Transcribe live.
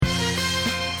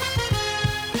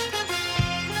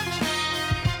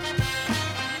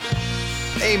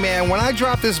Hey man, when I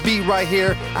drop this beat right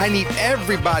here, I need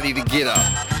everybody to get up.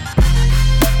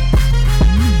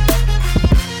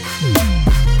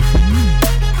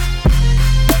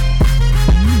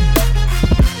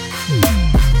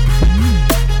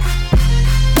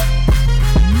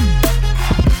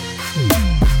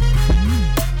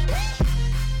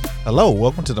 Hello,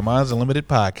 welcome to the Minds Unlimited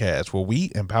podcast, where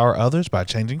we empower others by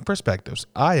changing perspectives.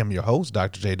 I am your host,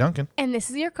 Dr. J. Duncan. And this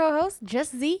is your co-host,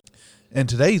 Just Z. And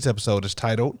today's episode is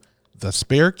titled, The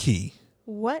Spare Key.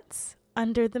 What's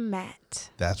under the mat?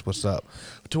 That's what's up.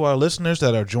 To our listeners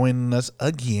that are joining us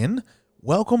again,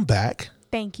 welcome back.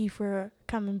 Thank you for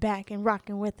coming back and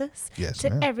rocking with us. Yes, to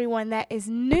ma'am. everyone that is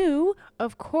new,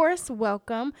 of course,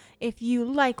 welcome. If you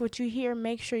like what you hear,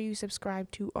 make sure you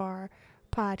subscribe to our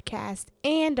podcast.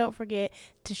 And don't forget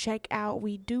to check out,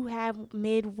 we do have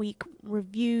midweek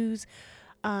reviews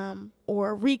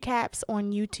or recaps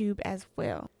on YouTube as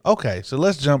well. Okay, so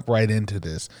let's jump right into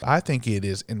this. I think it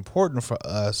is important for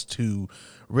us to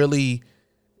really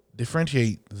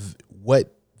differentiate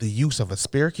what the use of a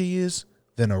spare key is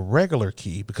than a regular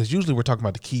key, because usually we're talking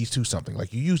about the keys to something.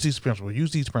 Like you use these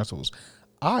principles.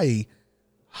 I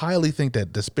highly think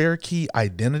that the spare key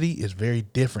identity is very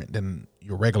different than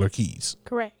your regular keys.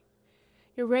 Correct.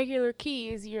 Your regular key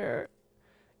is your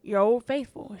old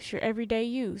faithful. It's your everyday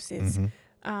use. It's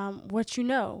what you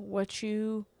know, what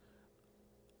you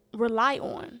rely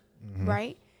on,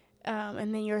 right?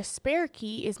 And then your spare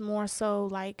key is more so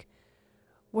like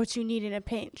what you need in a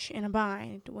pinch, in a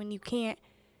bind, when you can't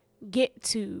get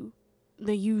to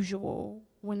the usual,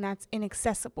 when that's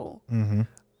inaccessible.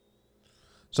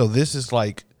 So this is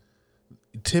like,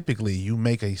 typically you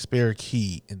make a spare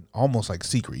key in almost like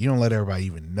secret. You don't let everybody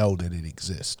even know that it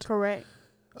exists. Correct.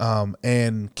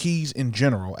 And keys in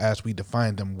general, as we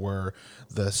define them, were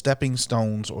the stepping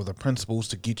stones or the principles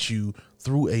to get you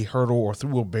through a hurdle or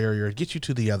through a barrier, get you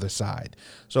to the other side.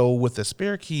 So with the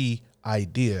spare key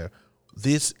idea,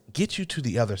 this gets you to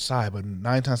the other side, but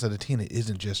 9 times out of 10, it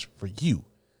isn't just for you.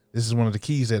 This is one of the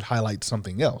keys that highlights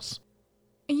something else.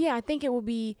 Yeah, I think it will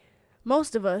be,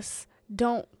 most of us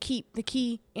don't keep the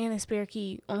key and the spare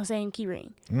key on the same key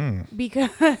ring,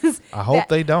 because I hope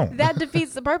they don't. That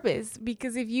defeats the purpose,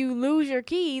 because if you lose your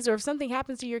keys, or if something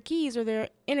happens to your keys, or they're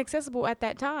inaccessible at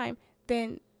that time,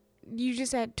 then you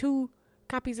just had 2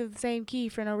 copies of the same key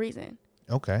for no reason.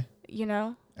 Okay. You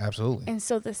know? Absolutely. And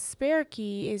so the spare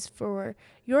key is for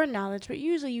your knowledge, but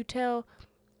usually you tell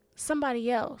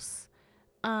somebody else,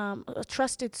 a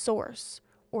trusted source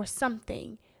or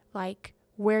something, like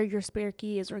where your spare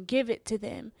key is, or give it to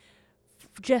them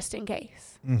just in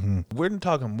case. We're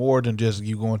talking more than just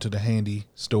you going to the handy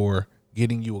store,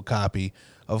 getting you a copy.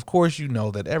 Of course, you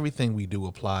know that everything we do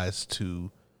applies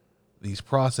to these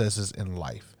processes in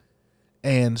life.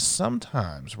 And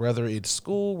sometimes, whether it's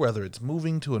school, whether it's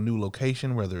moving to a new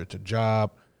location, whether it's a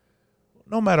job,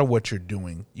 no matter what you're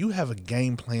doing, you have a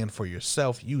game plan for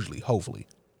yourself, usually, hopefully.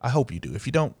 I hope you do. If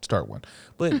you don't, start one.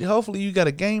 But hopefully you got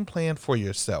a game plan for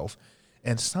yourself.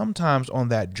 And sometimes on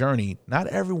that journey, not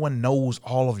everyone knows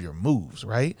all of your moves,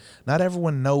 right? Not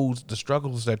everyone knows the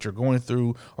struggles that you're going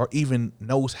through, or even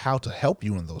knows how to help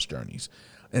you in those journeys.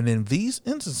 And in these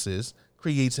instances,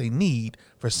 creates a need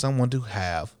for someone to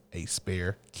have a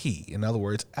spare key. In other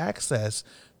words, access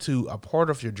to a part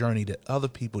of your journey that other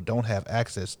people don't have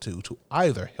access to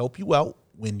either help you out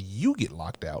when you get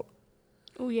locked out.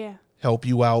 Oh, yeah. Help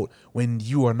you out when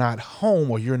you are not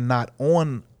home, or you're not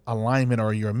on alignment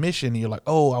or your mission, and you're like,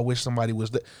 oh, I wish somebody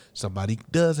was there. Somebody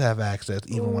does have access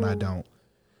even when I don't,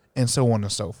 and so on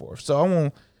and so forth.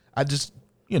 So that's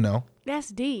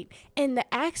deep. And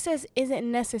the access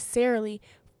isn't necessarily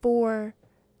for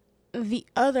the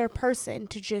other person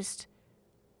to just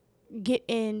get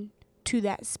into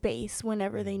that space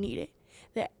whenever they need it.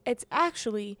 That it's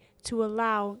actually to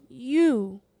allow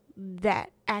you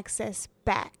that access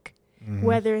back,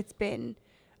 whether it's been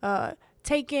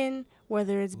taken,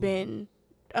 whether it's been,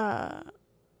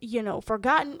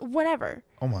 forgotten, whatever.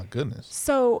 Oh my goodness.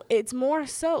 So it's more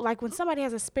so like when somebody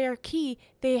has a spare key,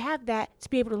 they have that to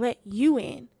be able to let you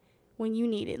in when you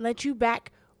need it, let you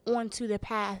back onto the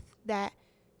path that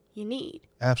you need.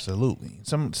 Absolutely.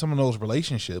 Some of those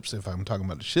relationships, if I'm talking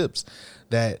about the ships,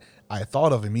 that I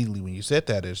thought of immediately when you said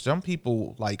that is some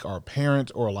people, like our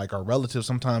parents or like our relatives,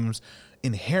 sometimes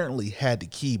inherently had the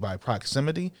key by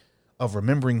proximity of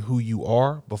remembering who you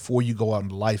are before you go out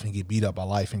into life and get beat up by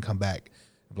life and come back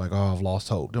like, oh, I've lost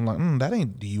hope. Then I'm like, that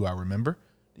ain't the you I remember.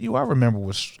 The you I remember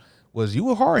was you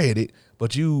were hard-headed,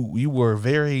 but you were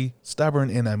very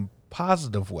stubborn in a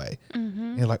positive way.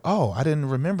 And you're like, oh, I didn't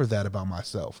remember that about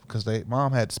myself because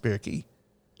mom had the spare key.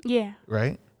 Yeah.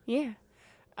 Right? Yeah.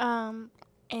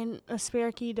 And a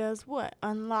spare key does what?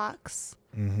 Unlocks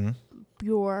Mm-hmm.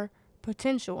 your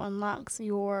potential, unlocks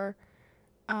your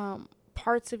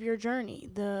parts of your journey.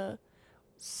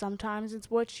 Sometimes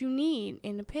it's what you need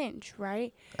in a pinch,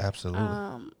 right?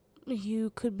 Absolutely.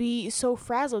 You could be so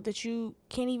frazzled that you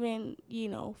can't even,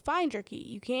 find your key.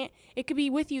 You can't. It could be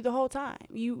with you the whole time.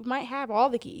 You might have all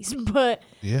the keys, but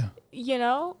Yeah.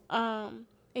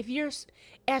 if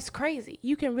that's crazy.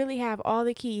 You can really have all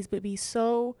the keys, but be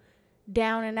so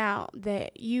down and out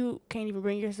that you can't even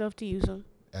bring yourself to use them.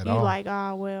 At You all. like,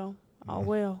 well,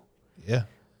 Yeah.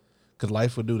 Because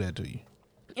life will do that to you.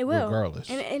 It will, regardless.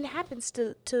 and it happens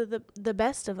to the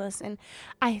best of us. And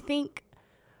I think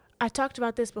I talked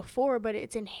about this before, but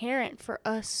it's inherent for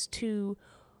us to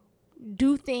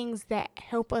do things that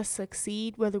help us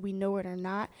succeed, whether we know it or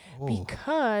not,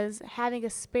 because having a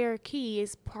spare key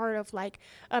is part of like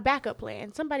a backup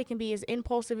plan. Somebody can be as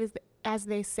impulsive as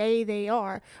they say they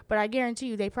are, but I guarantee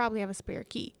you they probably have a spare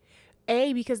key.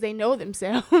 Because they know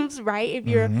themselves, right? If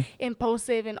you're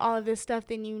impulsive and all of this stuff,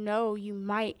 then you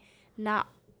might not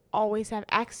always have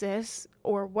access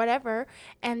or whatever.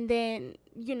 And then,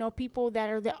 people that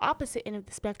are the opposite end of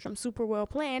the spectrum, super well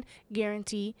planned,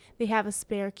 guarantee they have a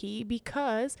spare key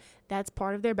because that's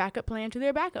part of their backup plan to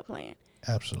their backup plan.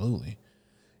 Absolutely.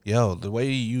 Yo, the way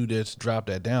you just dropped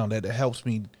that down, that helps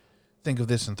me think of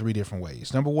this in 3 different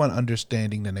ways. Number 1,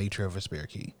 understanding the nature of a spare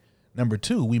key. Number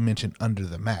 2, we mentioned under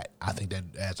the mat. I think that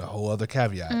adds a whole other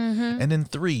caveat. And then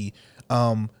 3,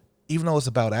 even though it's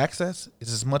about access,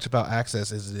 it's as much about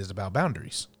access as it is about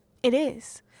boundaries. It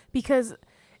is, because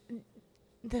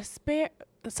the spare.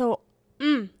 So,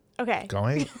 okay. Go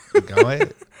ahead.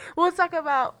 We'll talk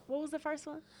about, what was the first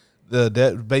one?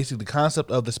 Basically the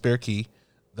concept of the spare key,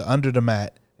 the under the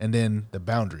mat, and then the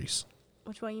boundaries.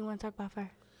 Which one you want to talk about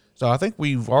first? So I think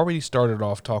we've already started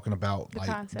off talking about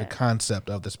the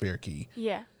concept of the spare key.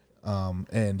 Yeah.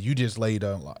 And you just laid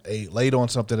on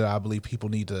something that I believe people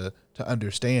need to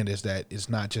understand, is that it's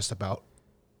not just about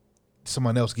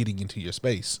someone else getting into your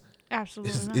space.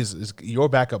 Absolutely. It's your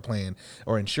backup plan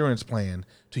or insurance plan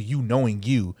to you knowing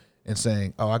you and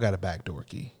saying, oh, I got a backdoor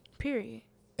key. Period.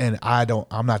 And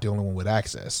I'm not the only one with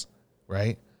access,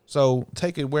 right? So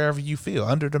take it wherever you feel,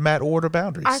 under the mat or the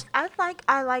boundaries.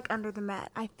 I like under the mat.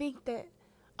 I think that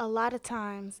a lot of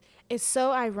times it's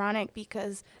so ironic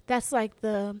because that's like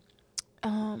the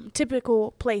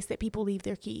typical place that people leave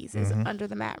their keys is under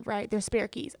the mat, right? Their spare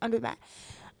keys under the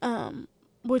mat,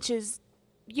 which is,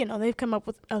 they've come up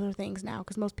with other things now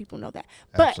because most people know that.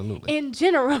 But Absolutely. in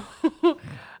general,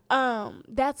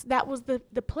 that was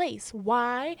the place.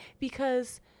 Why?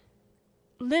 Because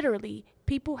literally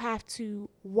people have to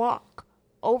walk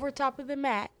over top of the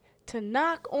mat to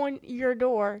knock on your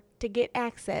door to get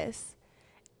access.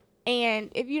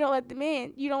 And if you don't let them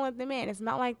in, you don't let them in. It's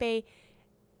not like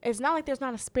there's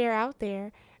not a spare out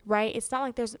there, right? It's not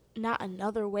like there's not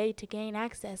another way to gain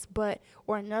access,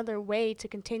 or another way to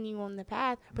continue on the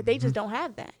path, but they just don't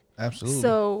have that. Absolutely.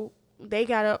 So they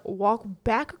got to walk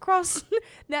back across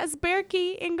that spare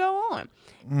key and go on.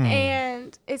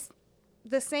 And it's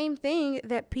the same thing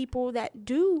that people that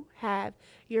do have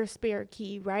your spare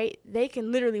key, right? They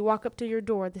can literally walk up to your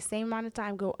door the same amount of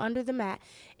time, go under the mat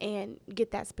and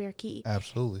get that spare key.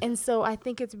 Absolutely. And so I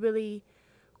think it's really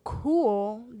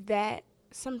cool that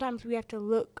sometimes we have to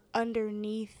look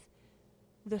underneath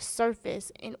the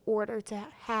surface in order to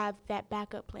have that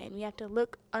backup plan. We have to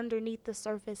look underneath the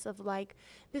surface of like,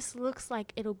 this looks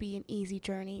like it'll be an easy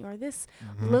journey, or this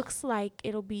looks like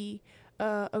it'll be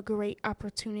a great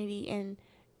opportunity, and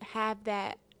have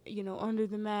that, under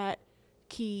the mat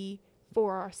key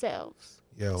for ourselves.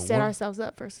 Set ourselves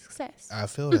up for success. I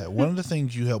feel that. One of the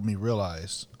things you helped me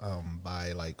realize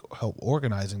by help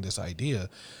organizing this idea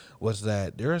was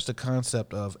that there is the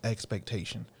concept of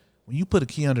expectation. When you put a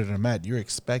key under the mat, you're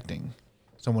expecting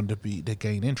someone to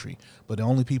gain entry, but the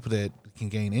only people that can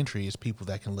gain entry is people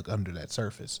that can look under that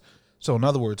surface. So in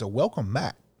other words, a welcome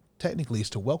mat technically is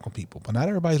to welcome people, but not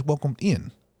everybody's welcomed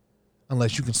in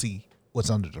unless you can see what's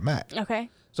under the mat.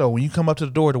 Okay. So when you come up to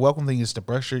the door, the welcome thing is to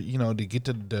brush to get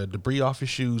the debris off your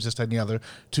shoes, this, that, and the other,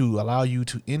 to allow you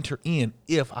to enter in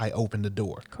if I open the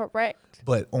door. Correct.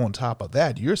 But on top of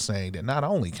that, you're saying that not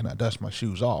only can I dust my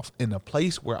shoes off, in a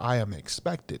place where I am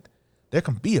expected, there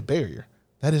can be a barrier.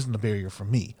 That isn't a barrier for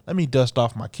me. Let me dust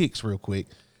off my kicks real quick,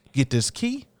 get this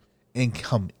key, and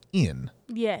come in.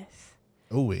 Yes.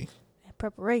 Oh, wait.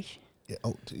 Preparation. Yeah,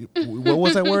 what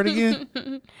was that word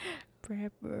again?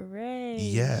 Preparation.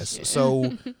 Yes.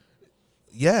 So,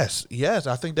 yes.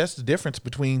 I think that's the difference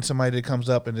between somebody that comes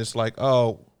up and it's like,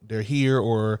 oh, they're here,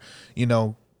 or,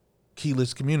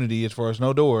 keyless community as far as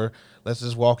no door, let's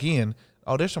just walk in,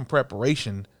 oh, there's some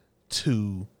preparation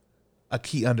to a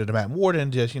key under the mat, more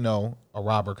than just, a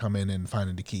robber coming in and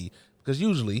finding the key. Because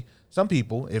usually some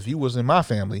people, if you was in my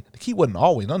family, the key wasn't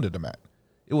always under the mat.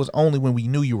 It was only when we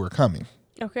knew you were coming.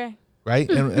 Okay. Right?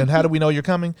 And how do we know you're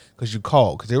coming? Because you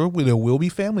called. Because there will be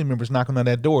family members knocking on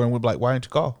that door and we'll be like, why didn't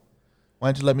you call? Why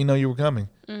didn't you let me know you were coming?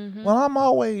 Mm-hmm. Well, I'm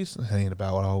always. It ain't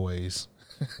about always.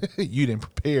 You didn't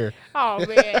prepare. Oh,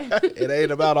 man. It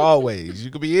ain't about always.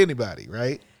 You could be anybody,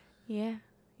 right? Yeah.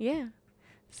 Yeah.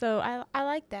 So I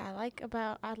like that.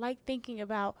 I like thinking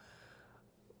about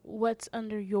what's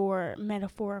under your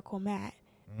metaphorical mat.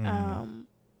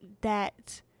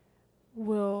 That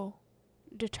will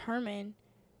determine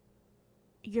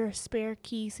your spare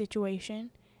key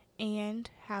situation and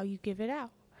how you give it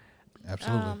out.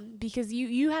 Absolutely. Because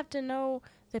you have to know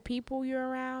the people you're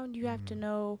around. You have to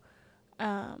know,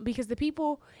 because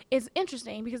it's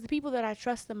interesting because the people that I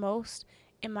trust the most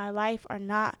in my life are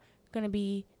not going to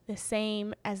be the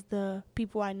same as the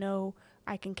people I know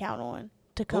I can count on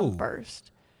to come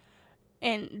first.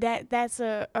 And that's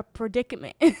a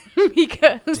predicament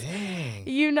because,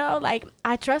 like,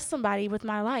 I trust somebody with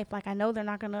my life. Like, I know they're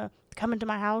not going to come into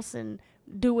my house and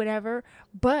do whatever,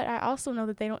 but I also know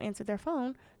that they don't answer their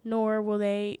phone, nor will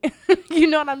they, you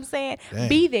know what I'm saying,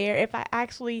 be there if I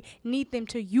actually need them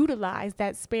to utilize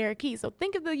that spare key. So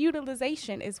think of the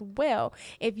utilization as well.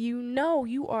 If you know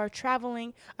you are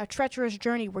traveling a treacherous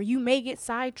journey where you may get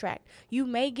sidetracked, you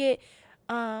may get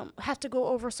have to go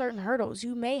over certain hurdles.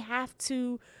 You may have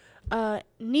to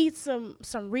need some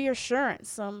reassurance,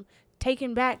 some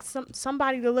taking back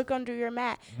somebody to look under your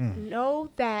mat. Know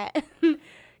that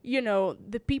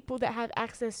the people that have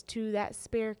access to that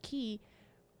spare key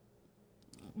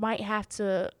might have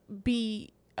to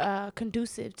be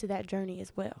conducive to that journey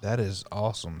as well. That is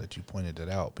awesome that you pointed that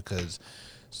out, because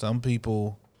some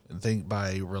people think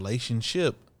by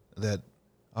relationship that,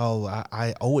 oh,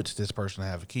 I owe it to this person to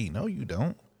have a key. No, you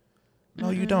don't.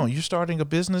 No, you don't. You're starting a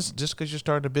business. Just because you're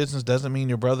starting a business doesn't mean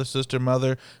your brother, sister,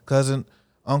 mother, cousin,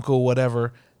 uncle,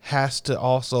 whatever, has to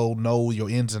also know your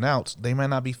ins and outs. They might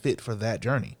not be fit for that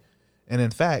journey. And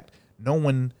in fact,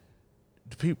 the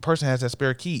person has that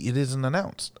spare key, it isn't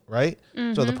announced, right?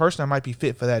 So the person that might be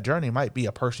fit for that journey might be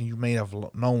a person you may have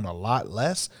known a lot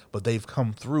less, but they've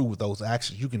come through with those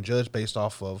actions. You can judge based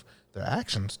off of their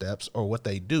action steps or what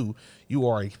they do. You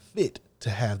are a fit to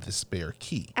have the spare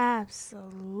key.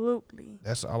 Absolutely.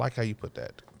 I like how you put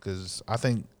that, because I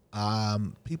think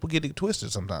people get it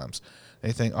twisted sometimes.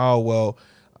 They think, oh, well,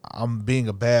 I'm being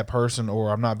a bad person or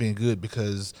I'm not being good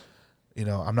because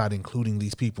I'm not including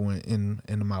these people in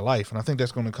my life. And I think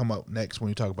that's going to come up next when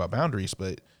you talk about boundaries.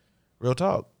 But real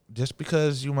talk, just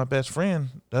because you're my best friend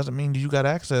doesn't mean you got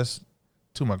access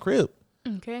to my crib.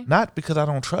 Okay. Not because I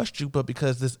don't trust you, but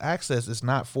because this access is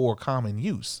not for common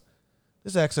use.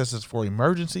 This access is for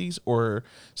emergencies or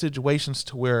situations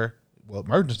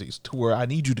emergencies to where I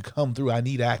need you to come through. I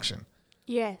need action.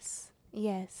 Yes.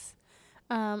 Yes.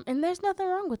 And there's nothing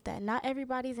wrong with that. Not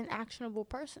everybody's an actionable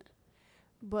person.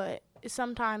 But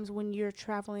sometimes when you're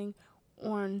traveling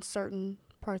on certain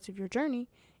parts of your journey,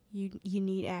 you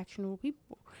need actionable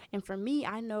people. And for me,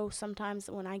 I know sometimes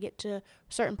when I get to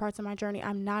certain parts of my journey,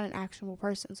 I'm not an actionable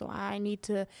person. So I need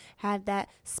to have that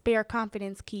spare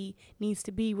confidence key needs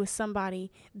to be with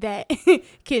somebody that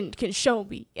can show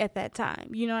me at that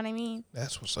time. You know what I mean?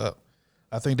 That's what's up.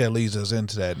 I think that leads us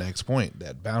into that next point,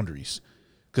 that boundaries,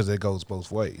 because it goes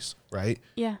both ways, right?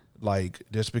 Yeah. Like,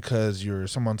 just because you're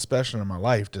someone special in my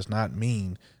life does not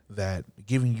mean that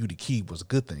giving you the key was a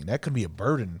good thing. That could be a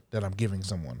burden that I'm giving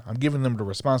someone. I'm giving them the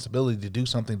responsibility to do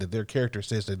something that their character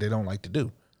says that they don't like to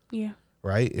do. Yeah.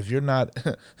 Right? If you're not,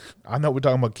 I know we're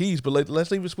talking about keys, but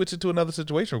let's even switch it to another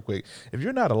situation real quick. If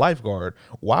you're not a lifeguard,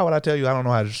 why would I tell you I don't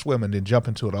know how to swim and then jump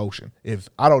into the ocean if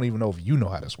I don't even know if you know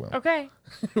how to swim? Okay.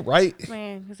 Right?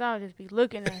 Man, because I'll just be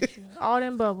looking at you. All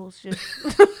them bubbles just,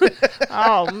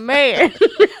 oh, man.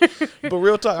 But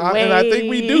real talk, and I think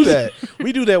we do that.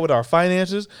 We do that with our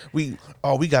finances. We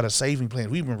got a saving plan.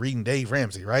 We've been reading Dave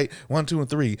Ramsey, right? 1, 2, and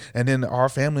 3. And then our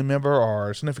family member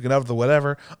or significant other,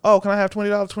 whatever, oh, can I have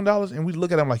 $20, $20? And we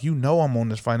look at them like, I'm on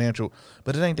this financial,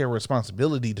 but it ain't their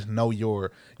responsibility to know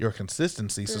your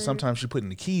consistency. So sometimes you're putting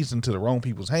the keys into the wrong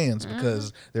people's hands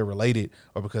because they're related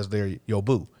or because they're your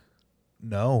boo.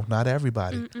 No, not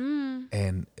everybody.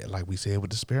 And like we said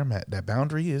with the spare mat, that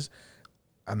boundary is,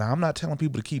 and I'm not telling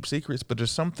people to keep secrets, but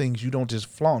there's some things you don't just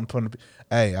flaunt in front of.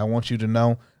 Hey, I want you to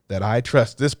know that I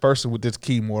trust this person with this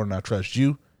key more than I trust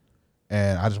you,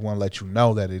 and I just want to let you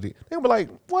know that it. They'll be like,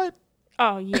 "What?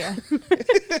 Oh yeah.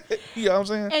 You know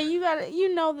what I'm saying? And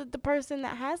you know that the person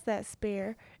that has that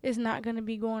spare is not gonna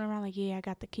be going around like, yeah, I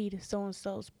got the key to so and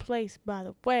so's place, by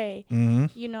the way. Mm-hmm.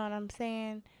 You know what I'm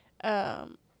saying?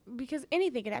 Because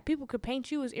anything of that, people could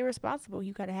paint you as irresponsible.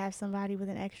 You gotta have somebody with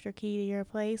an extra key to your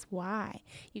place. Why?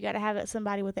 You gotta have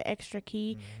somebody with an extra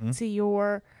key to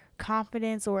your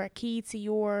confidence, or a key to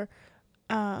your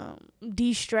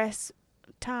de-stress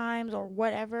times or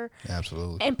whatever.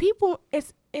 Absolutely. And people,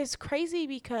 it's crazy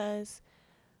because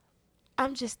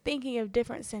I'm just thinking of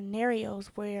different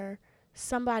scenarios where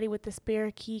somebody with the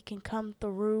spare key can come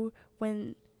through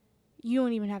when you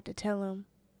don't even have to tell them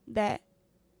that,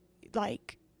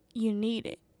 like, you need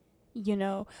it. You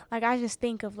know, like, I just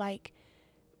think of, like,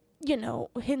 you know,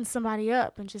 hitting somebody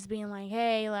up and just being like,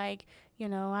 hey, like, you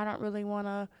know, I don't really want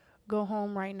to go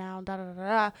home right now, da da da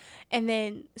da. And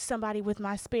then somebody with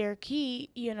my spare key,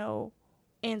 you know,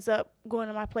 ends up going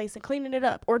to my place and cleaning it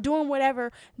up or doing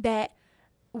whatever that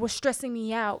was stressing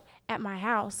me out at my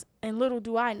house, and little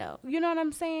do I know. You know what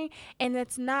I'm saying? And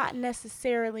that's not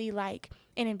necessarily like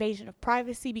an invasion of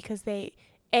privacy, because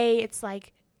it's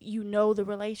like, you know, the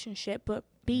relationship, but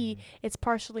B, it's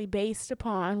partially based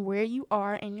upon where you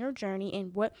are in your journey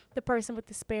and what the person with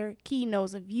the spare key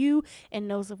knows of you and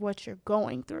knows of what you're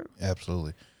going through.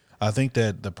 Absolutely. I think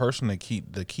that the person that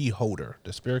the key holder,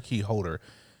 the spare key holder,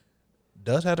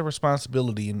 does have the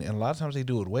responsibility, and a lot of times they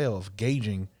do it well, of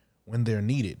gauging when they're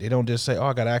needed. They don't just say, oh,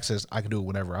 I got access, I can do it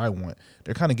whenever I want.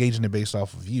 They're kind of gauging it based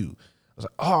off of you. I was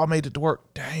like, oh, I made it to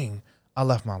work. Dang, I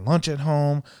left my lunch at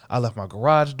home. I left my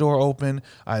garage door open.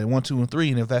 I had 1, 2, and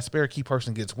 3. And if that spare key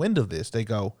person gets wind of this, they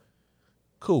go,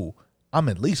 cool, I'm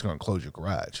at least going to close your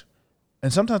garage.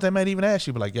 And sometimes they might even ask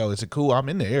you, but like, yo, is it cool? I'm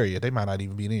in the area. They might not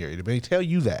even be in the area. They may tell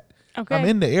you that. Okay. I'm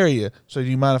in the area, so do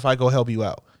you mind if I go help you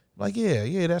out? Like,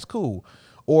 yeah, that's cool.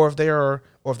 Or if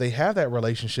they have that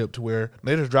relationship to where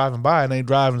they're just driving by and they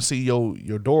drive and see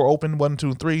your door open 1,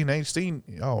 2, 3, and they seen,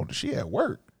 oh, she at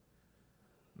work.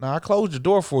 Now I closed the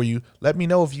door for you. Let me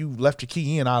know if you left your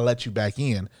key in. I'll let you back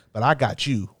in. But I got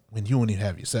you when you don't even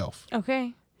have yourself.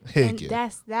 Okay. Heck And yeah.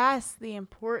 that's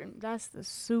the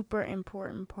super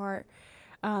important part.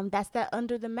 That's that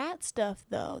under the mat stuff,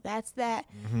 though. That's that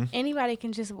anybody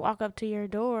can just walk up to your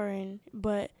door,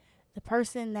 but the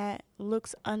person that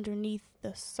looks underneath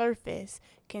the surface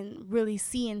can really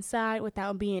see inside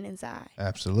without being inside.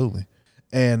 Absolutely.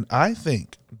 And I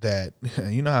think that,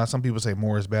 you know how some people say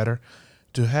more is better?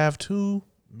 To have too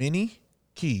many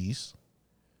keys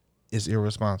is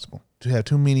irresponsible. To have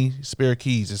too many spare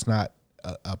keys is not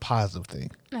a positive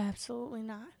thing. Absolutely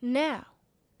not. Now,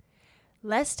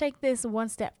 let's take this one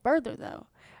step further, though,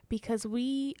 because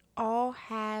we all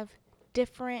have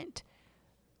different,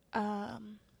 how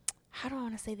do I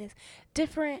want to say this?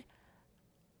 Different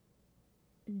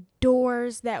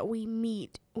doors that we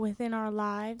meet within our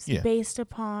lives based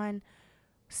upon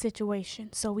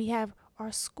situation. So we have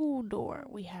our school door,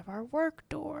 we have our work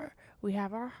door, we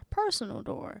have our personal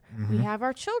door, we have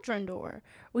our children door,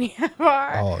 we have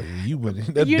our you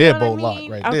went that you know deadbolt what I lock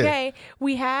mean? right there. Okay,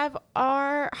 we have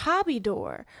our hobby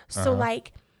door. So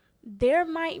like, there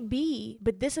might be,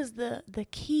 but this is the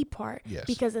key part,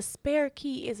 because a spare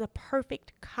key is a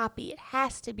perfect copy. It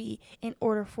has to be in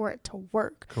order for it to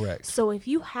work. Correct. So if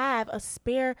you have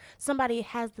somebody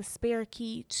has the spare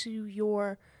key to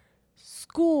your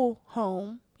school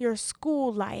home, your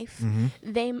school life,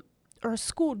 or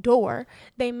school door,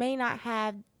 they may not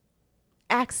have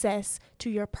access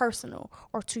to your personal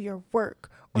or to your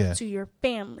work or to your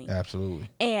family. Absolutely.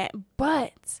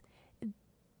 But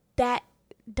that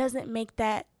doesn't make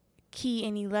that key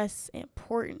any less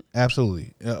important.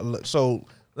 Absolutely. So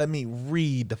let me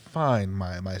redefine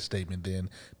my statement then,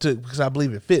 because I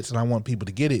believe it fits and I want people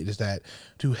to get it, is that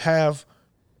to have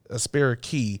a spare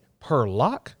key per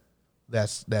lock,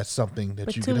 that's something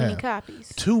that you can have.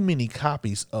 Too many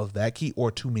copies of that key, or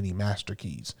too many master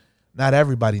keys. Not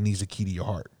everybody needs a key to your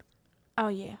heart. Oh,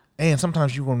 yeah. And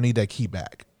sometimes you're going to need that key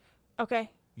back.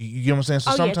 Okay. You get what I'm saying?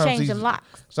 So sometimes changing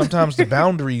locks. Sometimes the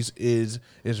boundaries is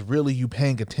really you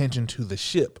paying attention to the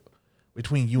ship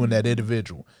between you and that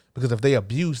individual. Because if they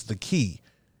abuse the key,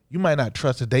 you might not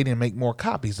trust that they didn't make more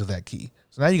copies of that key.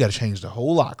 So now you got to change the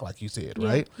whole lock, like you said,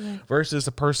 right? Yeah. Versus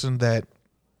a person that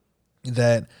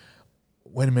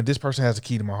wait a minute, this person has a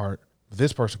key to my heart.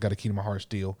 This person got a key to my heart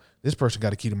still. This person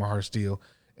got a key to my heart still.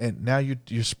 And now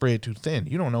you're spread too thin.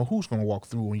 You don't know who's going to walk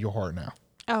through in your heart now.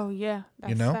 Oh, yeah.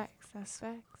 That's facts. That's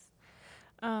facts.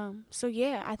 So,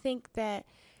 yeah, I think that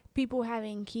people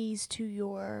having keys to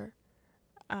your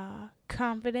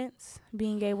confidence,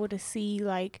 being able to see,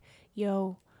 like,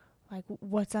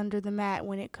 what's under the mat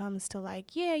when it comes to,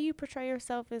 like, you portray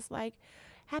yourself as, like,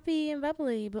 happy and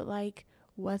bubbly, but like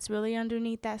what's really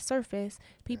underneath that surface?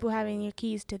 People having your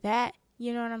keys to that,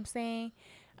 you know what I'm saying?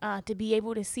 To be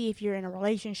able to see if you're in a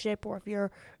relationship or if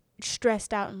you're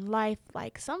stressed out in life,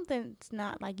 like something's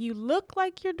not, like you look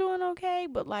like you're doing okay,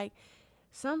 but like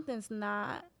something's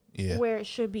not where it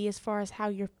should be as far as how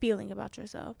you're feeling about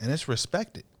yourself. And it's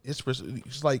respected.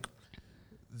 It's like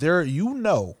there, you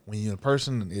know, when you're a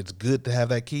person, it's good to have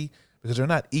that key because they're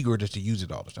not eager just to use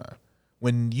it all the time.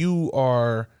 When you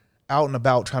are out and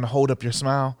about trying to hold up your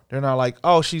smile, they're not like,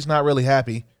 oh, she's not really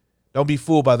happy. Don't be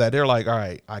fooled by that. They're like, all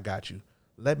right, I got you.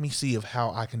 Let me see if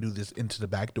how I can do this into the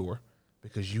back door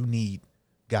because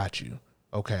got you.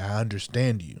 Okay, I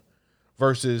understand you.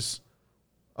 Versus,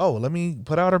 oh, let me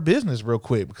put out her business real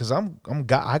quick because I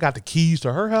got the keys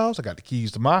to her house. I got the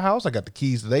keys to my house. I got the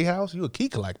keys to their house. You a key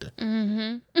collector.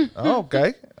 Mm-hmm.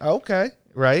 Okay.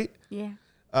 Right. Yeah.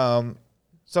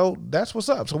 So that's what's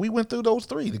up. So we went through those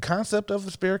three. The concept of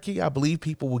a spare key, I believe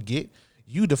people will get.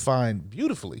 You defined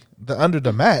beautifully the under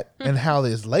the mat and how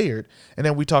it's layered. And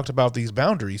then we talked about these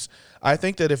boundaries. I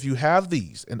think that if you have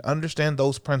these and understand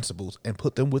those principles and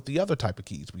put them with the other type of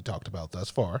keys we talked about thus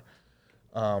far,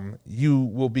 you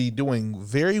will be doing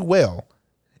very well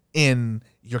in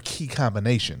your key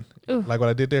combination. Ooh. Like what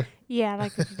I did there? Yeah,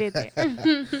 like what you did there. All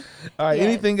right. Yes.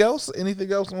 Anything else?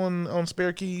 Anything else on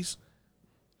spare keys?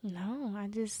 No, I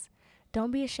just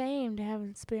don't be ashamed to have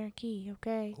a spare key,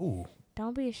 okay? Ooh.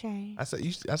 Don't be ashamed. I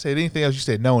said anything else, you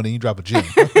said no, and then you drop a gem.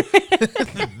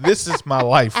 This is my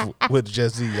life with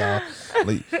Jesse, y'all.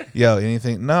 Like, yo,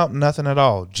 anything? No, nothing at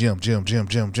all. Gem. I'm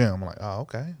like, oh,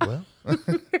 okay, well.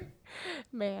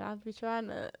 Man,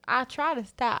 I try to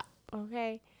stop,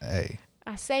 okay? Hey.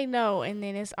 I say no, and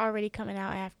then it's already coming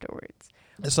out afterwards.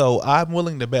 So I'm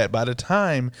willing to bet by the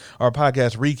time our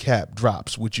podcast recap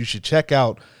drops, which you should check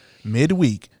out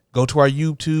midweek, go to our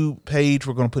YouTube page.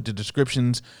 We're going to put the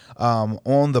descriptions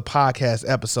on the podcast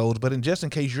episodes. But just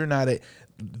in case you're not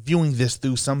viewing this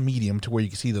through some medium to where you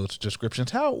can see those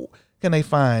descriptions, how can they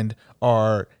find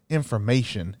our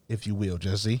information, if you will,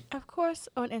 Jesse? Of course,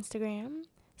 on Instagram.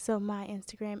 So my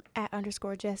Instagram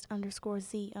 @_Jess_Z_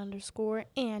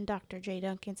 and Dr. J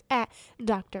Duncan's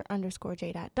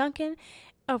 @Dr_J.Duncan.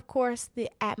 Of course, the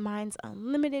 @Minds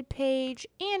Unlimited page.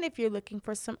 And if you're looking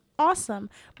for some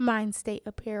awesome Mind State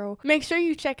apparel, make sure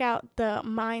you check out the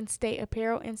Mind State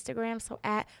Apparel Instagram. So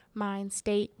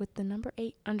 @MindState with the number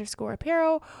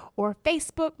 8_apparel, or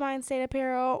Facebook Mind State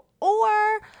Apparel,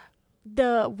 or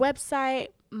the website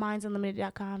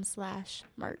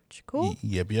mindsunlimited.com/merch. Cool?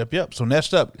 Yep. So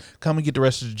next up, come and get the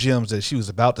rest of the gems that she was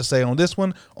about to say on this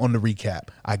one on the recap.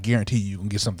 I guarantee you can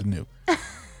get something new.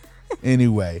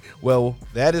 Anyway, well,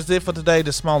 that is it for today.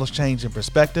 The smallest change in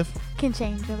perspective can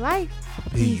change your life.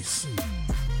 Peace.